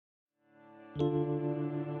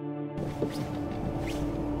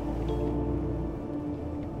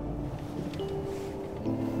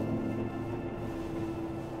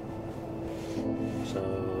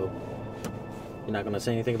So, you're not gonna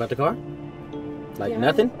say anything about the car? Like Yeah.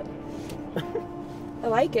 nothing? I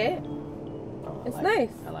like it. Oh, It's nice.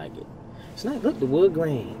 I like it. It's nice. Look, the wood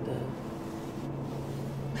grain.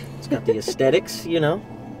 It's got the aesthetics, you know.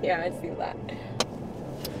 Yeah, I see that.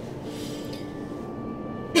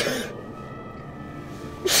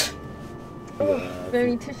 Is there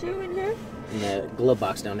any tissue in here? In that glove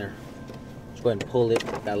box down there. Just go ahead and pull it.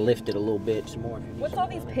 Gotta lift it a little bit some more. What's all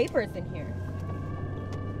these papers in here?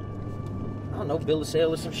 I don't know, bill of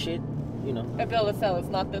sale or some shit. You know, A bill of sale is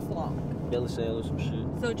not this long. bill of sale or some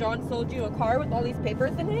shit. So John sold you a car with all these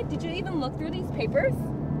papers in it? Did you even look through these papers?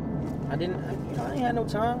 I ain't had no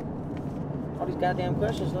time. All these goddamn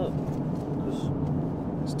questions, look.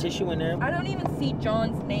 There's tissue in there. I don't even see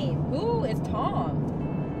John's name. Who is Tom?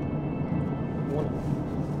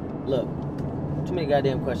 Look, too many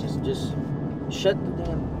goddamn questions. Just shut the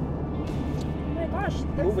damn. Oh my gosh,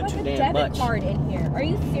 there's Moving like too a damn debit much. card in here. Are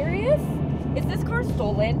you serious? Is this car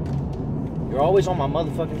stolen? You're always on my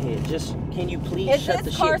motherfucking head. Just, can you please Is shut the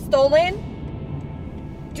this shit? car stolen?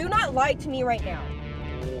 Do not lie to me right now.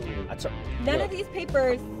 None Look, of these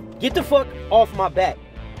papers. get the fuck off my back.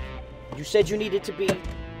 You said you needed to be.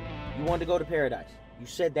 You wanted to go to paradise. You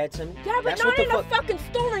said that to me. Yeah, but That's not what the in a fucking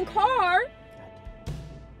stolen car.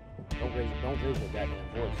 Don't raise your goddamn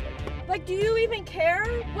voice like that. Like, do you even care?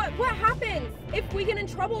 What happens if we get in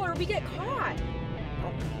trouble or we get caught?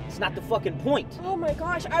 It's not the fucking point. Oh my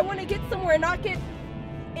gosh, I want to get somewhere and not get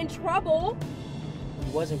in trouble.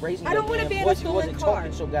 You wasn't raising I your don't want to damn be in a voice. You stolen wasn't car.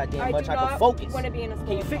 talking so goddamn I much. do I not could focus. want to be in a stolen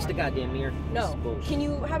Can you fix car. the goddamn mirror? This is No. bullshit. Can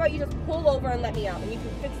you? How about you just pull over and let me out, and you can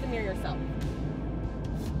fix the mirror yourself.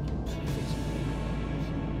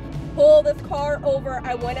 Pull this car over.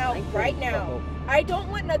 I want out right now. I don't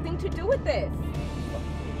want nothing to do with this.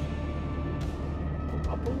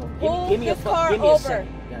 Pull this car give me a over.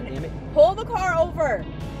 second. God damn it. Pull the car over.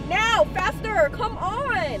 Now, faster. Come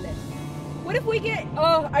on. What if we get...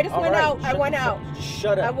 Oh, I just went out. I went out.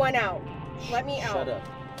 Shut up. I went out. Let me out. Shut up.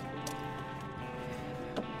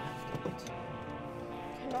 I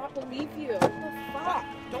cannot believe you. What the fuck?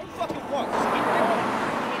 Don't fucking walk. Just get back in the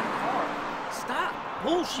goddamn car. Stop.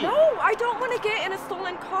 Bullshit. No, I don't want to get in a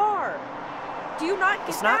stolen car. Do you not get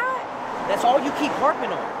It's not- that? That's all you keep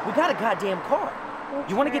harping on. We got a goddamn car. Don't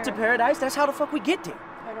You want to get to care. paradise? That's how the fuck we get there.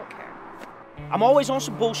 I don't care. I'm always on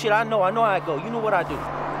some bullshit. I know how I go. You know what I do.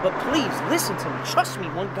 But please, listen to me. Trust me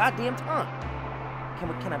one goddamn time.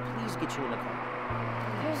 Can I please get you in the car?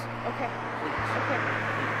 Okay. Please. Okay.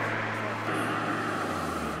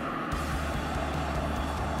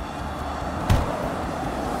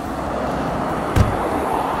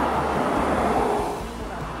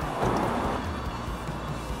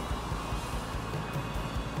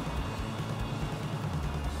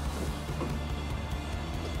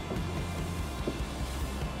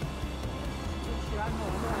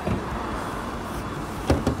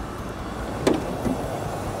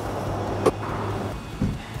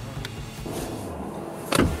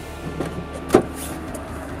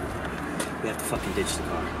 We have to fucking ditch the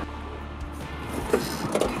car.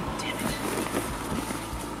 Damn it.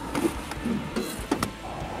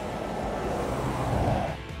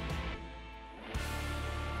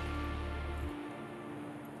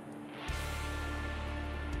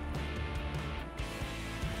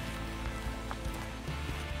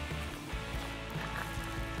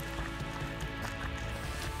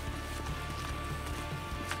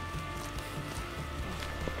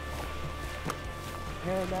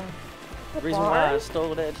 Paradise. The reason why I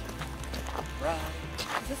stole that ride.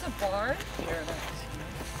 Is this a bar? Paradise.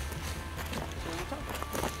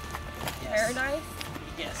 Yes. Paradise?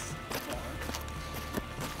 Yes.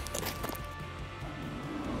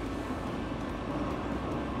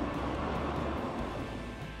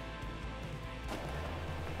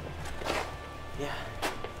 Yeah.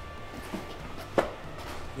 What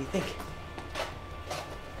do you think?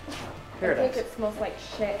 Paradise. I think it smells like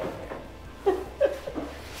shit in here.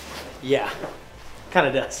 Yeah, kind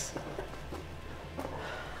of does.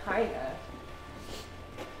 Kinda.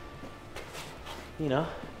 You know,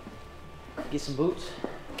 get some boots.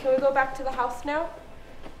 Can we go back to the house now?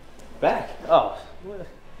 Back? Oh, well,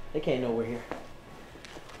 they can't know we're here.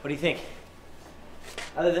 What do you think?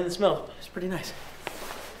 Other than the smell, it's pretty nice.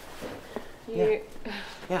 You...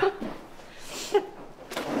 Yeah.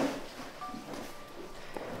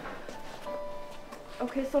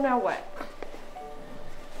 Okay, so now what?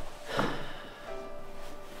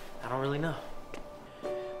 I don't really know.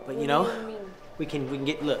 But What you do know, mean? We can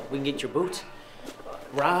get your boots.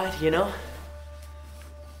 Ride, you know?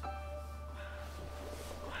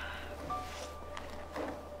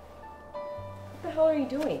 What the hell are you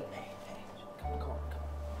doing? Hey, come on.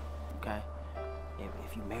 Okay?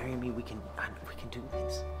 If you marry me, we can do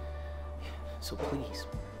this. So please,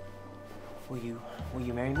 will you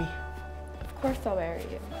marry me? Of course I'll marry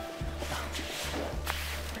you.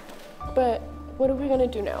 But what are we gonna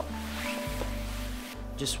do now?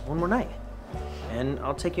 Just one more night. And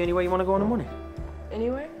I'll take you anywhere you want to go in the morning.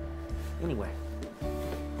 Anywhere? Anywhere.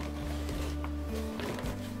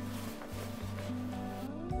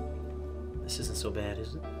 This isn't so bad,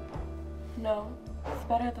 is it? No. It's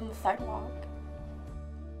better than the sidewalk.